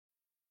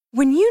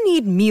When you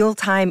need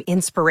mealtime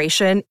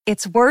inspiration,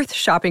 it's worth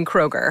shopping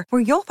Kroger,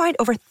 where you'll find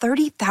over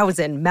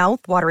 30,000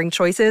 mouth-watering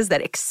choices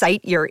that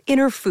excite your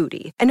inner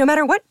foodie. And no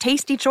matter what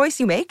tasty choice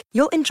you make,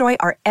 you'll enjoy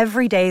our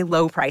everyday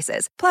low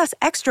prices, plus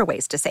extra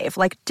ways to save,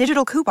 like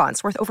digital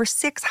coupons worth over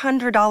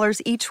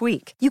 $600 each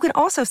week. You can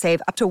also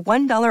save up to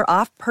 $1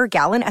 off per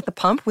gallon at the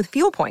pump with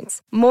fuel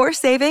points. More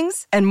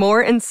savings and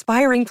more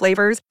inspiring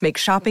flavors make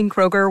shopping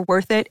Kroger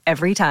worth it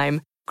every time.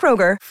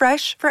 Kroger,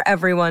 fresh for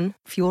everyone.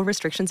 Fuel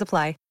restrictions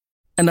apply.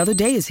 Another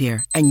day is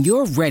here, and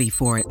you're ready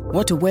for it.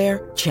 What to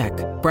wear? Check.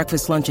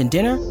 Breakfast, lunch, and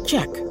dinner?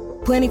 Check.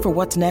 Planning for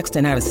what's next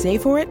and how to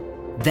save for it?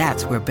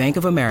 That's where Bank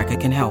of America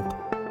can help.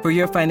 For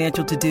your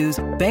financial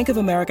to-dos, Bank of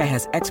America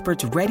has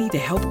experts ready to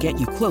help get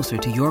you closer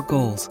to your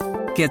goals.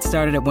 Get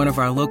started at one of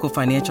our local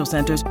financial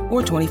centers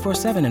or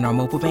 24/7 in our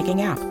mobile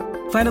banking app.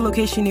 Find a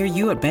location near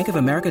you at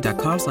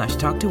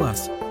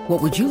bankofamerica.com/talktous.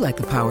 What would you like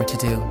the power to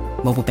do?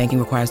 Mobile banking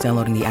requires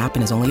downloading the app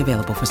and is only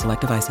available for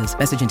select devices.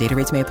 Message and data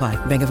rates may apply.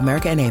 Bank of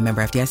America N.A.,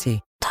 member FDIC.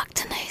 Talk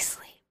to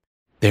nicely.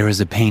 There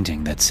is a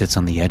painting that sits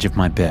on the edge of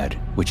my bed,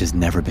 which has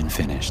never been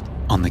finished.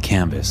 On the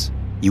canvas,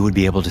 you would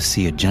be able to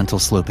see a gentle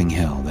sloping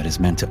hill that is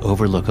meant to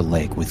overlook a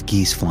lake with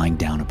geese flying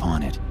down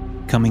upon it,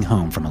 coming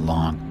home from a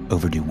long,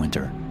 overdue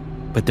winter.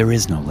 But there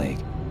is no lake,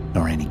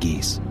 nor any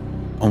geese.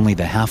 Only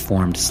the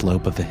half-formed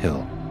slope of a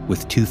hill,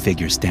 with two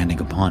figures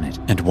standing upon it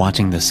and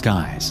watching the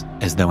skies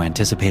as though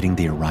anticipating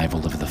the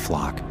arrival of the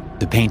flock.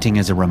 The painting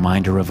is a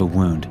reminder of a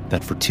wound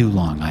that for too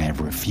long I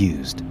have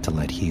refused to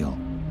let heal.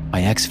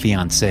 My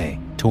ex-fiancée,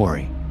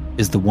 Tori,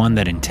 is the one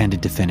that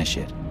intended to finish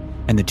it,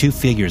 and the two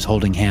figures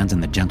holding hands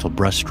in the gentle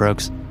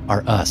brushstrokes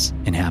are us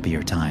in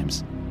happier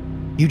times.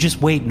 "You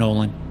just wait,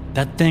 Nolan.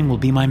 That thing will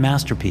be my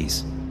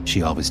masterpiece,"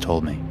 she always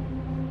told me.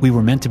 We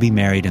were meant to be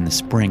married in the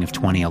spring of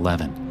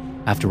 2011,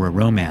 after a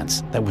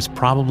romance that was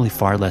probably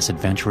far less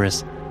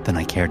adventurous than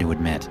I care to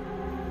admit.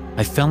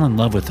 I fell in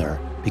love with her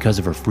because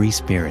of her free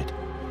spirit.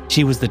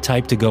 She was the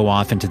type to go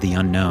off into the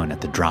unknown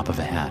at the drop of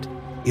a hat.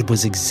 It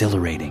was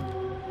exhilarating.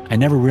 I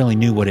never really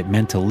knew what it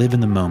meant to live in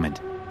the moment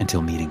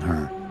until meeting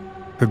her.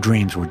 Her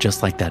dreams were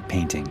just like that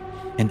painting,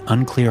 an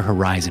unclear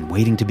horizon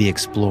waiting to be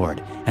explored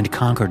and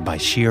conquered by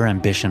sheer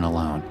ambition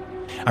alone.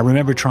 I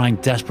remember trying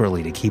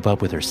desperately to keep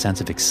up with her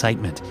sense of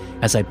excitement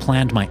as I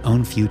planned my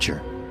own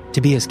future, to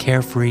be as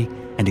carefree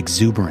and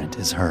exuberant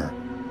as her.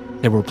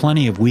 There were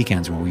plenty of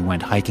weekends where we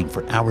went hiking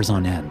for hours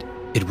on end.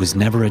 It was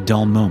never a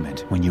dull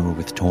moment when you were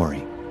with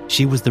Tori.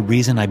 She was the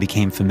reason I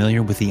became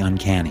familiar with the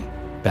uncanny.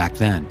 Back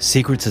then,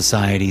 secret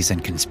societies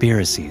and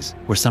conspiracies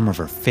were some of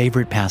her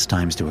favorite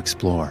pastimes to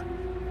explore.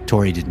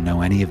 Tori didn't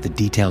know any of the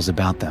details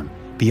about them,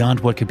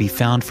 beyond what could be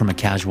found from a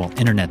casual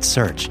internet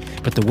search,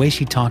 but the way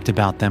she talked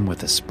about them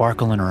with a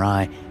sparkle in her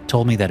eye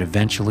told me that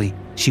eventually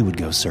she would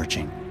go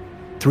searching.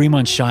 3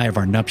 months shy of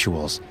our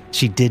nuptials,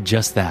 she did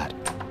just that,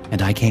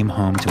 and I came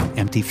home to an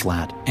empty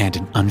flat and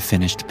an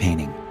unfinished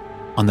painting.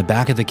 On the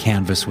back of the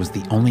canvas was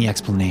the only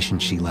explanation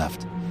she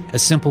left, a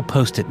simple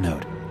post-it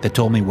note that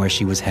told me where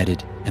she was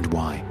headed and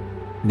why.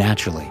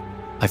 Naturally,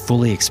 I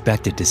fully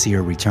expected to see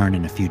her return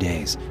in a few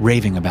days,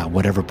 raving about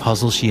whatever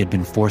puzzle she had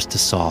been forced to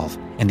solve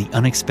and the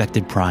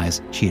unexpected prize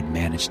she had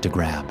managed to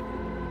grab.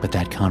 But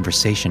that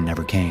conversation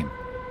never came.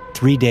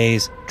 3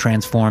 days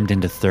transformed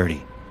into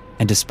 30.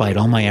 And despite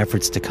all my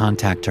efforts to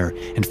contact her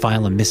and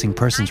file a missing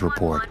persons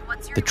report,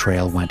 the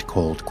trail went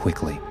cold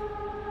quickly.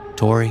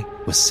 Tori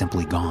was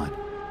simply gone.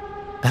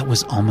 That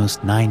was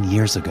almost 9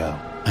 years ago.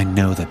 I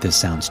know that this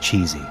sounds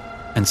cheesy,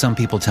 and some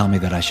people tell me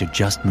that I should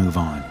just move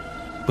on.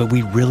 But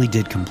we really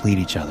did complete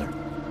each other.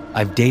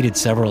 I've dated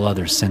several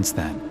others since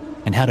then,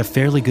 and had a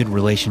fairly good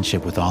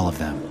relationship with all of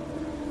them.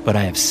 But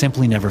I have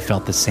simply never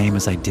felt the same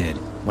as I did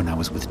when I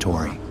was with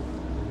Tori.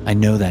 I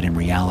know that in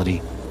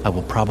reality, I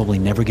will probably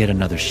never get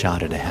another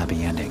shot at a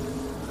happy ending.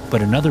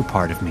 But another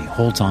part of me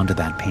holds on to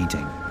that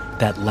painting,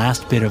 that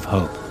last bit of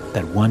hope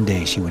that one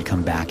day she would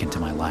come back into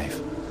my life.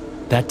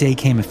 That day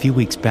came a few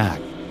weeks back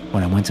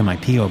when I went to my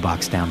P.O.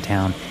 box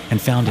downtown and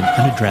found an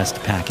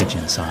unaddressed package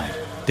inside.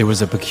 There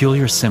was a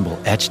peculiar symbol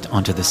etched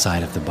onto the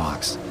side of the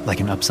box, like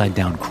an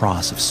upside-down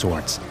cross of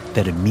sorts,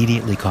 that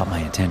immediately caught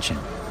my attention.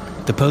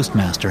 The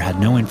postmaster had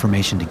no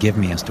information to give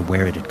me as to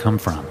where it had come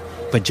from,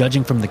 but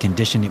judging from the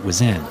condition it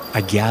was in,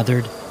 I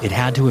gathered it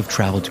had to have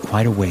traveled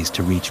quite a ways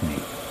to reach me.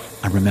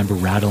 I remember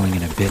rattling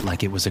it a bit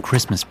like it was a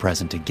Christmas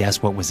present to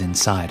guess what was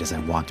inside as I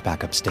walked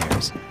back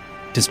upstairs.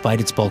 Despite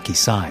its bulky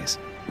size,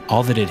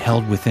 all that it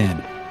held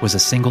within was a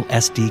single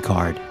SD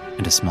card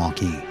and a small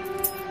key.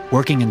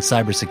 Working in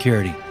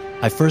cybersecurity,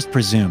 I first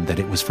presumed that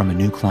it was from a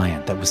new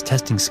client that was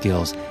testing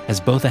skills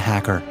as both a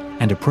hacker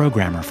and a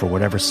programmer for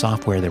whatever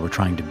software they were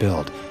trying to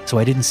build, so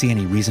I didn't see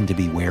any reason to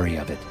be wary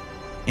of it.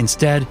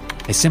 Instead,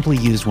 I simply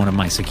used one of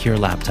my secure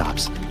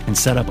laptops and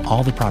set up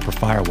all the proper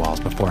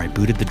firewalls before I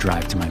booted the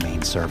drive to my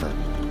main server.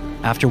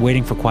 After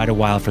waiting for quite a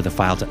while for the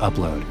file to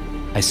upload,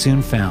 I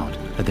soon found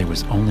that there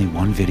was only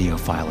one video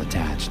file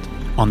attached.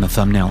 On the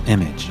thumbnail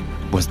image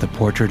was the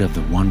portrait of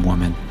the one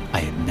woman I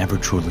had never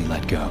truly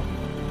let go,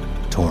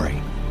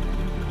 Tori.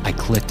 I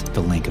clicked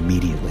the link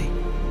immediately.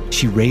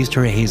 She raised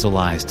her hazel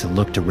eyes to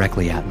look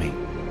directly at me.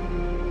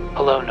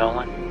 Hello,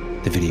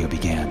 Nolan, the video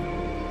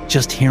began.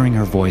 Just hearing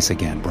her voice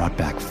again brought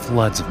back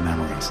floods of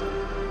memories.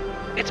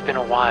 It's been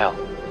a while,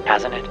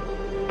 hasn't it?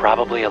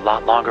 Probably a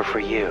lot longer for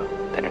you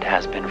than it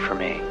has been for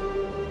me.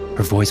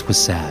 Her voice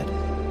was sad,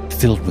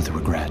 filled with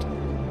regret.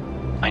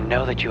 I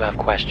know that you have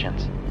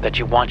questions, that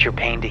you want your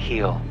pain to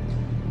heal.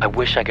 I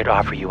wish I could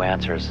offer you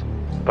answers,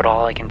 but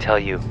all I can tell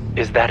you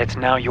is that it's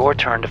now your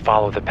turn to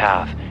follow the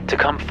path, to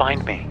come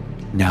find me.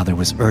 Now there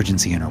was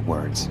urgency in her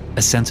words,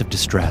 a sense of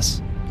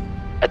distress.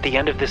 At the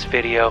end of this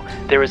video,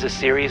 there is a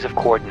series of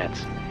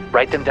coordinates.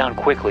 Write them down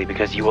quickly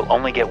because you will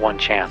only get one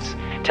chance.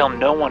 Tell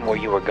no one where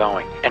you are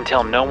going, and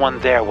tell no one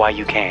there why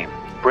you came.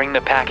 Bring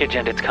the package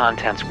and its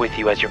contents with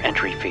you as your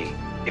entry fee.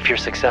 If you're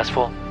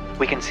successful,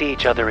 we can see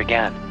each other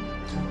again.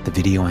 The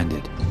video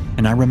ended,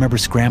 and I remember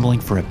scrambling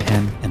for a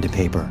pen and a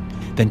paper,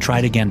 then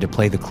tried again to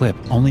play the clip,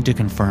 only to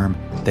confirm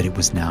that it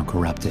was now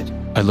corrupted.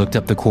 I looked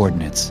up the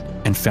coordinates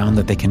and found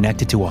that they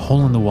connected to a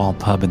hole-in-the-wall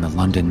pub in the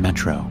London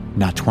Metro,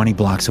 not 20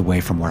 blocks away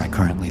from where I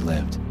currently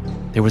lived.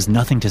 There was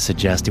nothing to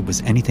suggest it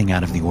was anything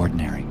out of the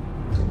ordinary.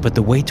 But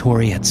the way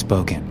Tori had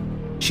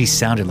spoken, she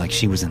sounded like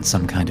she was in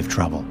some kind of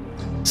trouble,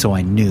 so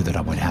I knew that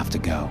I would have to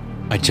go.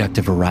 I checked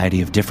a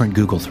variety of different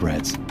Google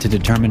threads to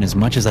determine as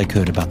much as I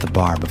could about the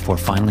bar before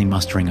finally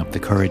mustering up the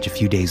courage a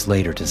few days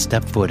later to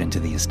step foot into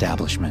the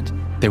establishment.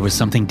 There was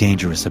something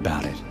dangerous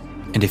about it,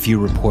 and a few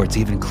reports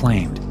even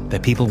claimed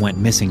that people went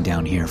missing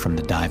down here from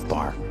the dive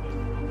bar.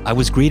 I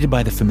was greeted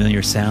by the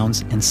familiar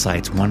sounds and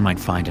sights one might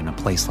find in a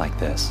place like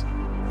this.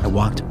 I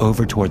walked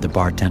over toward the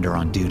bartender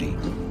on duty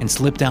and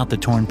slipped out the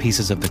torn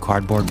pieces of the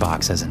cardboard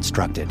box as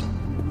instructed.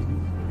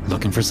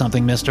 "Looking for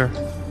something, mister?"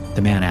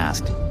 the man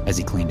asked as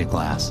he cleaned a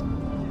glass.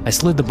 I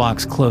slid the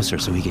box closer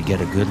so he could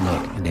get a good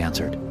look and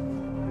answered,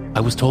 "I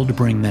was told to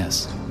bring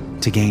this,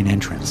 to gain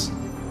entrance."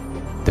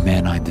 The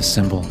man eyed the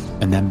symbol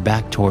and then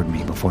back toward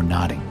me before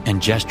nodding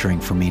and gesturing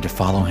for me to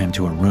follow him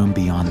to a room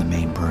beyond the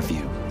main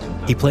purview.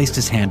 He placed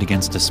his hand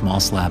against a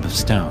small slab of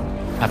stone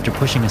after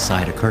pushing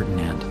aside a curtain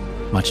and,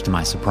 much to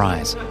my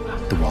surprise,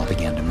 the wall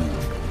began to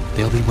move.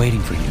 "They'll be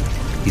waiting for you,"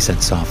 he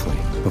said softly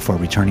before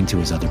returning to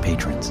his other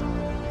patrons.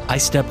 I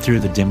stepped through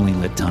the dimly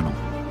lit tunnel,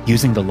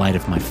 using the light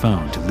of my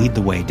phone to lead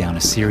the way down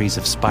a series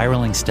of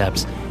spiraling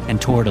steps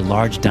and toward a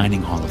large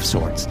dining hall of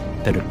sorts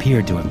that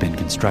appeared to have been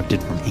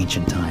constructed from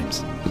ancient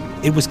times.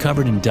 It was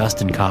covered in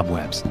dust and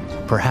cobwebs,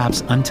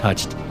 perhaps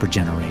untouched for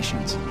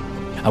generations.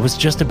 I was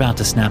just about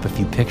to snap a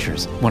few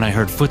pictures when I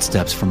heard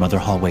footsteps from other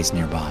hallways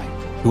nearby.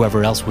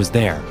 Whoever else was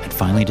there had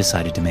finally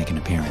decided to make an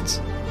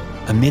appearance.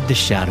 Amid the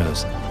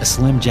shadows, a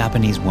slim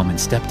Japanese woman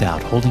stepped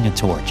out holding a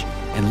torch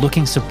and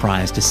looking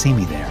surprised to see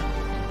me there.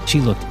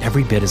 She looked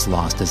every bit as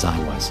lost as I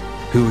was.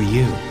 "Who are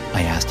you?"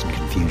 I asked in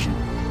confusion.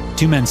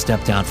 Two men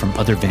stepped out from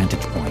other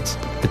vantage points,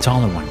 the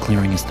taller one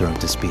clearing his throat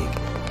to speak.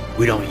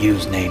 "We don't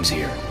use names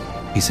here,"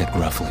 he said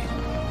gruffly.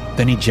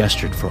 Then he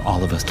gestured for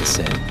all of us to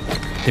sit.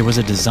 There was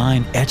a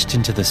design etched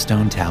into the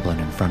stone tablet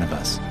in front of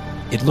us.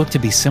 It looked to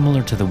be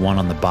similar to the one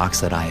on the box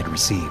that I had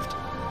received.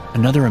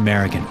 Another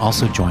American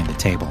also joined the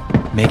table,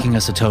 making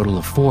us a total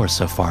of 4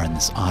 so far in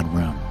this odd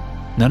room.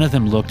 None of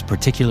them looked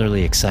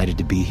particularly excited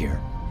to be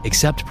here,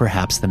 except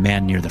perhaps the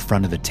man near the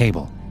front of the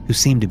table, who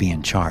seemed to be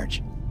in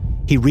charge.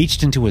 He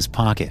reached into his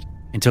pocket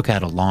and took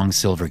out a long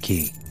silver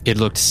key. It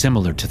looked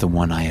similar to the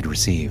one I had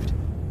received.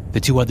 The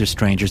 2 other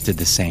strangers did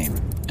the same,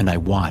 and I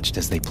watched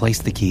as they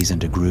placed the keys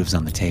into grooves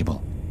on the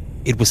table.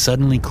 It was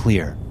suddenly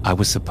clear I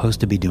was supposed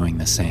to be doing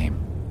the same.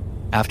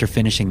 After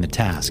finishing the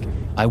task,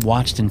 I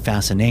watched in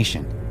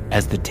fascination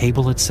as the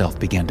table itself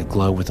began to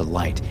glow with a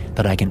light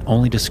that I can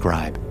only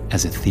describe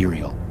as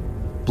ethereal.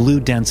 Blue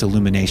dense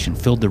illumination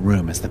filled the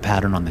room as the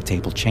pattern on the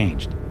table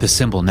changed. The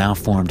symbol now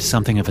formed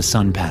something of a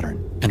sun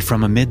pattern, and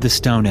from amid the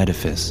stone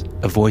edifice,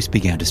 a voice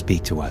began to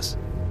speak to us.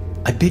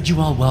 "I bid you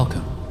all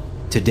welcome.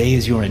 Today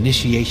is your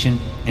initiation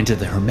into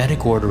the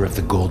Hermetic Order of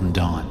the Golden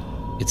Dawn,"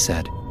 it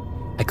said.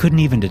 I couldn't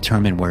even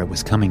determine where it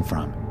was coming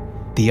from.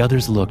 The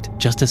others looked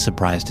just as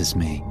surprised as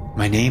me.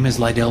 "My name is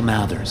Lydell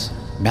Mathers,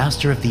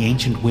 Master of the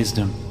Ancient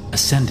Wisdom,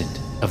 Ascendant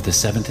of the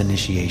 7th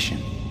Initiation.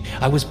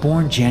 I was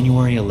born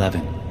January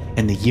 11,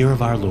 in the year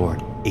of our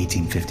Lord,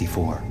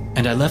 1854.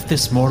 And I left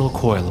this mortal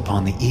coil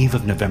upon the eve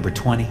of November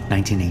 20,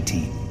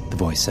 1918, the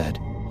voice said.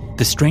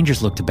 The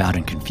strangers looked about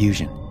in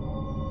confusion.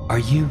 "Are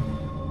you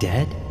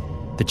dead?"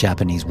 the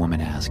Japanese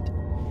woman asked.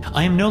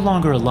 "I am no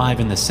longer alive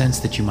in the sense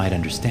that you might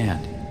understand,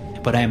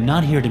 but I am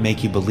not here to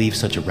make you believe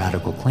such a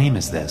radical claim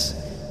as this,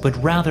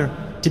 but rather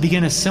to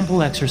begin a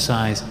simple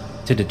exercise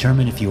to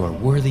determine if you are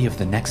worthy of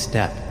the next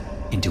step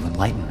into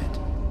enlightenment,"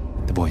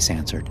 the voice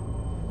answered.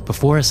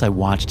 Before us, I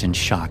watched in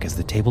shock as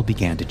the table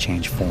began to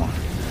change form.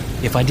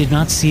 If I did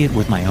not see it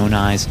with my own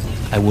eyes,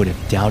 I would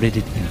have doubted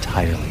it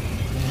entirely.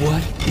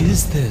 "What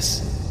is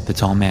this?" the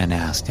tall man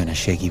asked in a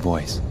shaky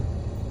voice.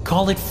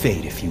 "Call it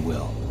fate, if you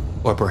will,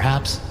 or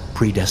perhaps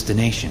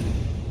predestination.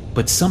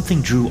 But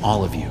something drew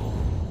all of you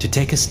to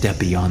take a step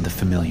beyond the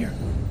familiar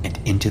and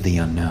into the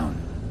unknown.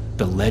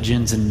 The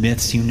legends and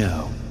myths you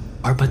know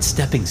are but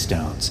stepping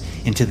stones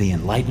into the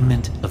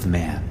enlightenment of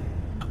man.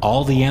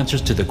 All the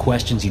answers to the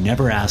questions you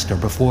never asked are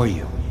before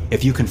you,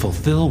 if you can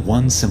fulfill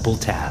one simple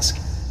task,"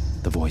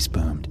 the voice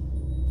boomed.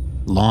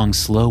 Long,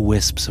 slow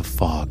wisps of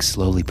fog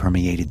slowly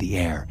permeated the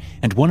air,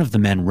 and one of the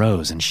men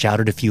rose and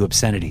shouted a few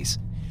obscenities.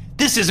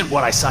 "This isn't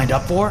what I signed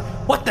up for!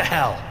 What the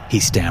hell?" he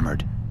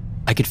stammered.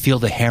 I could feel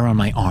the hair on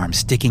my arm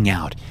sticking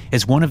out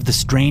as one of the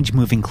strange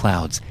moving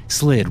clouds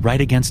slid right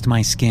against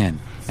my skin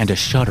and a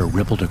shudder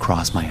rippled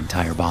across my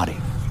entire body.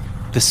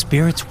 The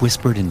spirits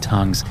whispered in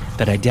tongues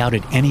that I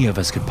doubted any of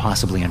us could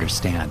possibly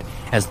understand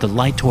as the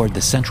light toward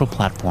the central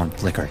platform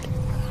flickered.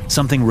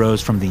 Something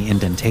rose from the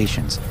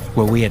indentations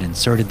where we had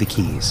inserted the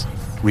keys.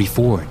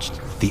 Reforged,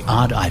 the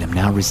odd item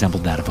now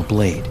resembled that of a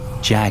blade,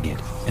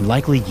 jagged and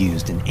likely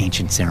used in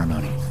ancient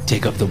ceremony.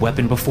 "Take up the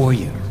weapon before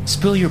you.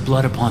 Spill your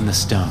blood upon the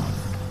stone.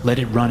 Let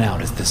it run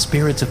out as the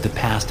spirits of the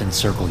past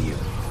encircle you,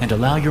 and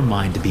allow your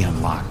mind to be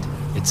unlocked,"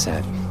 it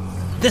said.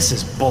 "This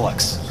is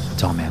bollocks," the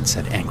tall man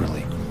said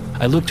angrily.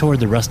 I looked toward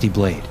the rusty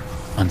blade,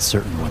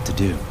 uncertain what to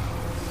do.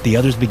 The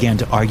others began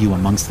to argue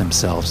amongst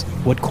themselves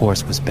what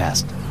course was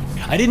best.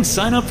 "I didn't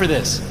sign up for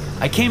this.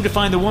 I came to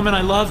find the woman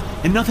I love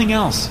and nothing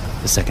else,"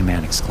 the second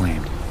man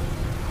exclaimed.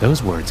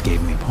 Those words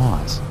gave me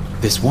pause.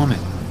 "This woman,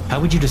 how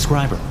would you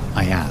describe her?"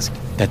 I asked,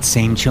 that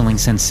same chilling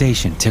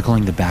sensation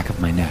tickling the back of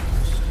my neck.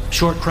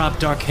 "Short cropped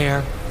dark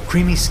hair,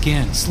 creamy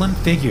skin, slim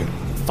figure,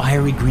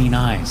 fiery green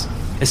eyes,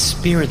 a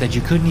spirit that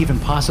you couldn't even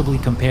possibly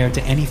compare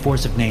to any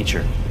force of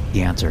nature,"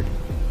 he answered.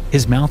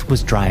 His mouth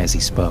was dry as he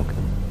spoke.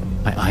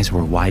 My eyes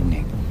were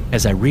widening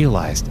as I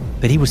realized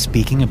that he was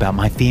speaking about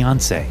my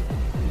fiancée.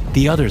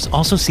 The others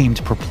also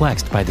seemed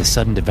perplexed by this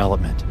sudden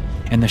development,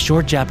 and the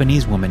short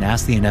Japanese woman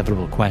asked the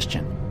inevitable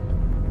question.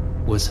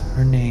 "Was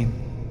her name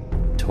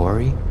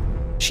Tori?"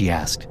 she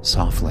asked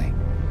softly.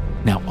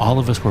 Now all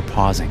of us were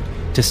pausing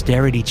to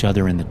stare at each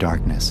other in the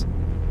darkness.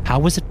 How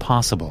was it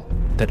possible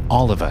that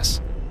all of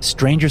us,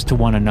 strangers to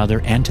one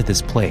another and to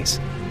this place,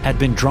 had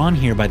been drawn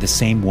here by the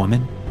same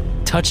woman,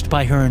 touched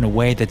by her in a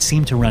way that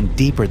seemed to run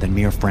deeper than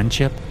mere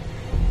friendship?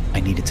 I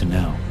needed to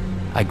know.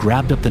 I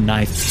grabbed up the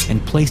knife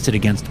and placed it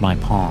against my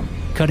palm,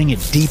 cutting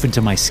it deep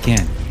into my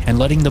skin and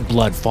letting the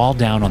blood fall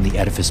down on the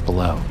edifice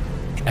below.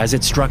 As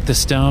it struck the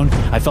stone,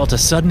 I felt a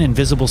sudden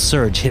invisible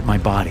surge hit my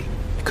body.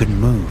 I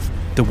couldn't move.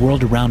 The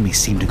world around me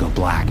seemed to go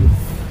black.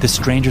 The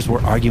strangers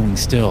were arguing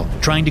still,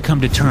 trying to come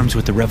to terms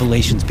with the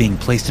revelations being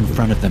placed in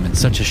front of them in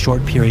such a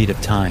short period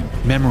of time.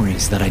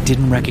 Memories that I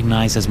didn't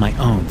recognize as my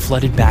own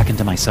flooded back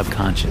into my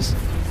subconscious.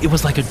 It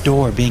was like a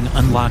door being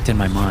unlocked in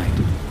my mind.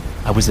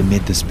 I was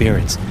amid the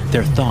spirits,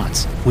 their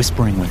thoughts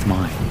whispering with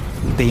mine.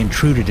 They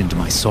intruded into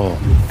my soul,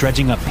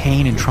 dredging up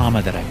pain and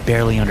trauma that I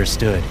barely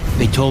understood.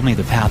 They told me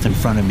the path in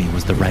front of me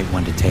was the right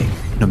one to take,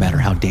 no matter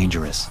how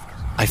dangerous.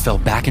 I fell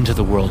back into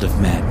the world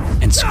of men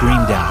and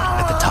screamed out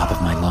at the top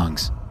of my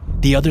lungs.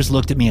 The others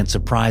looked at me in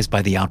surprise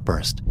by the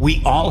outburst.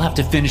 "We all have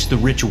to finish the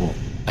ritual,"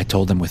 I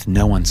told them with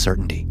no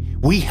uncertainty.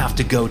 "We have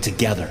to go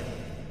together."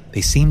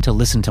 They seemed to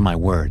listen to my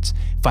words,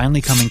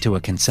 finally coming to a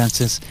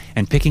consensus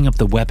and picking up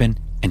the weapon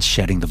and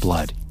shedding the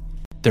blood.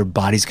 Their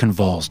bodies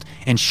convulsed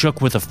and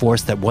shook with a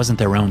force that wasn't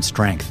their own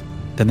strength.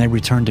 Then they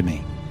returned to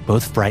me,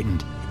 both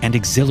frightened and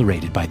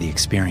exhilarated by the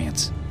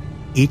experience.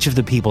 Each of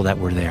the people that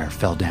were there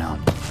fell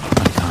down,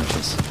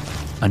 unconscious,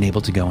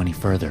 unable to go any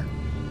further,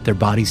 their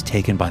bodies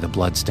taken by the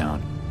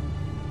bloodstone.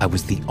 I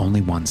was the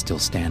only one still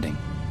standing.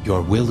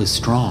 "Your will is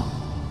strong,"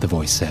 the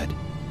voice said.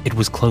 It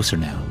was closer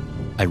now.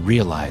 I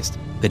realized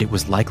that it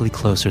was likely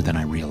closer than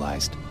I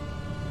realized.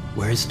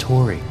 "Where is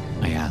Tori?"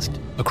 I asked.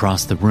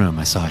 Across the room,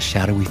 I saw a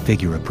shadowy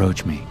figure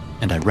approach me,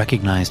 and I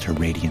recognized her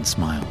radiant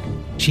smile.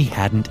 She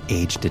hadn't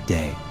aged a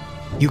day.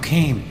 "You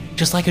came,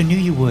 just like I knew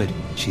you would,"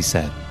 she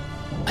said.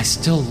 "I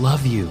still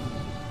love you,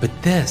 but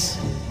this,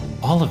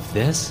 all of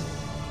this,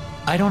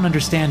 I don't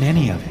understand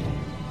any of it.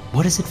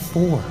 What is it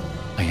for?"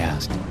 I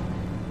asked.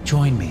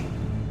 "Join me.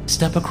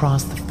 Step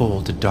across the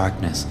fold to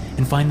darkness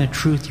and find the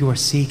truth you are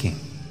seeking,"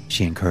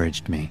 she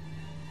encouraged me.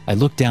 I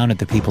looked down at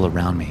the people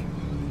around me,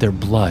 their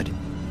blood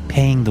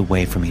paying the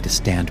way for me to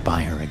stand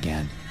by her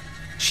again.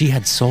 She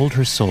had sold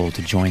her soul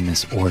to join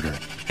this order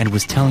and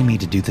was telling me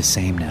to do the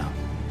same now.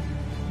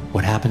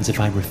 "What happens if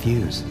I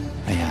refuse?"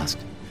 I asked.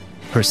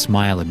 Her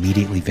smile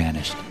immediately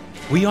vanished.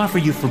 "We offer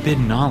you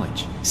forbidden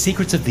knowledge,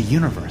 secrets of the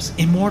universe,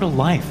 immortal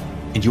life,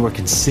 and you are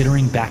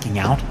considering backing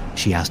out?"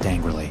 she asked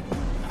angrily.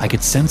 I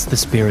could sense the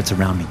spirits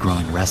around me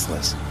growing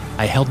restless.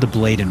 I held the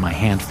blade in my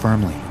hand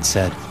firmly and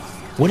said,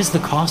 "What is the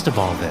cost of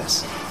all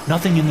this?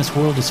 Nothing in this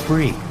world is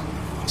free.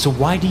 So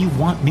why do you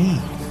want me?"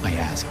 I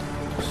asked.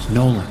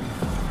 "Nolan,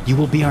 you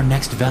will be our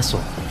next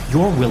vessel.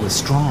 Your will is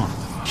strong,"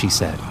 she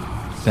said.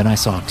 Then I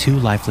saw two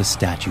lifeless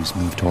statues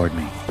move toward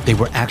me. They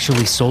were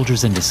actually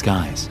soldiers in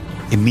disguise.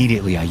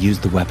 Immediately I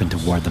used the weapon to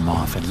ward them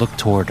off and looked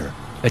toward her,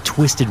 a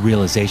twisted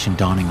realization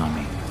dawning on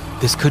me.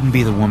 This couldn't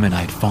be the woman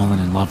I had fallen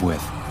in love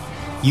with.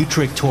 "You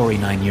tricked Tori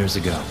 9 years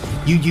ago.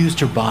 You used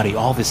her body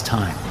all this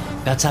time.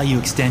 That's how you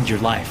extend your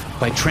life,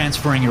 by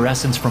transferring your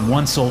essence from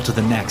one soul to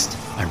the next,"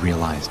 I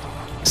realized.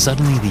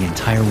 Suddenly the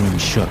entire room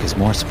shook as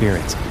more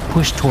spirits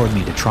pushed toward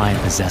me to try and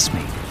possess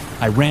me.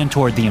 I ran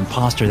toward the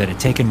imposter that had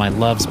taken my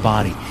love's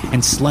body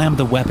and slammed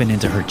the weapon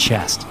into her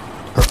chest.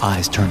 Her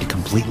eyes turned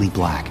completely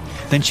black.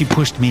 Then she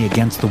pushed me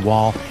against the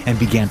wall and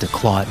began to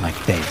claw at my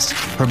face.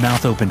 Her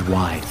mouth opened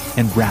wide,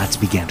 and rats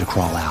began to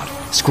crawl out,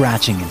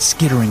 scratching and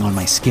skittering on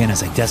my skin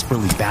as I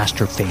desperately bashed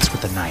her face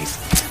with a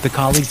knife. The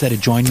colleagues that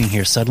had joined me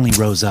here suddenly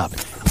rose up,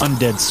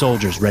 undead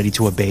soldiers ready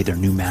to obey their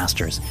new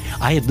masters.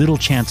 I had little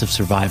chance of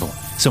survival,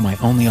 so my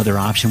only other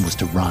option was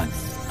to run.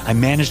 I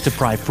managed to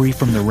pry free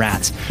from the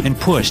rats and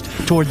pushed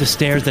toward the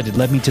stairs that had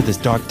led me to this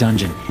dark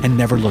dungeon and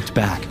never looked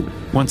back.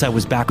 Once I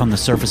was back on the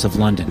surface of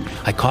London,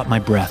 I caught my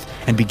breath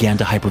and began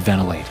to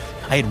hyperventilate.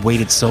 I had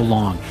waited so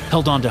long,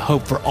 held on to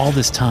hope for all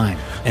this time,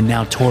 and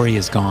now Tori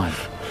is gone.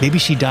 Maybe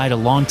she died a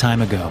long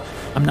time ago.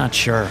 I'm not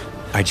sure.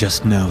 I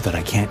just know that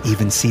I can't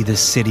even see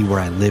this city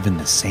where I live in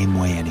the same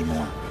way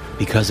anymore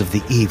because of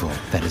the evil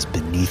that is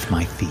beneath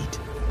my feet.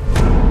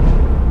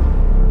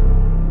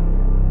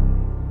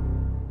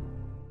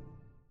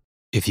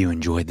 If you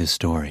enjoyed this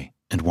story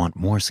and want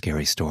more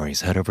scary stories,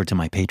 head over to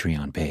my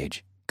Patreon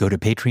page. Go to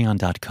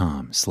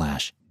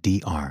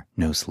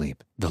patreon.com/drnosleep.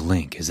 The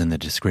link is in the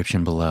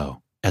description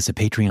below. As a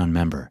Patreon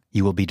member,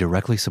 you will be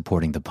directly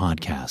supporting the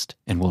podcast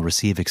and will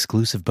receive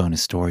exclusive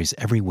bonus stories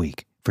every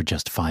week for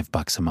just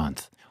 $5 a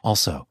month.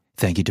 Also,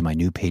 thank you to my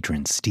new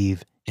patrons,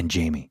 Steve and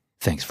Jamie.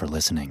 Thanks for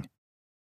listening.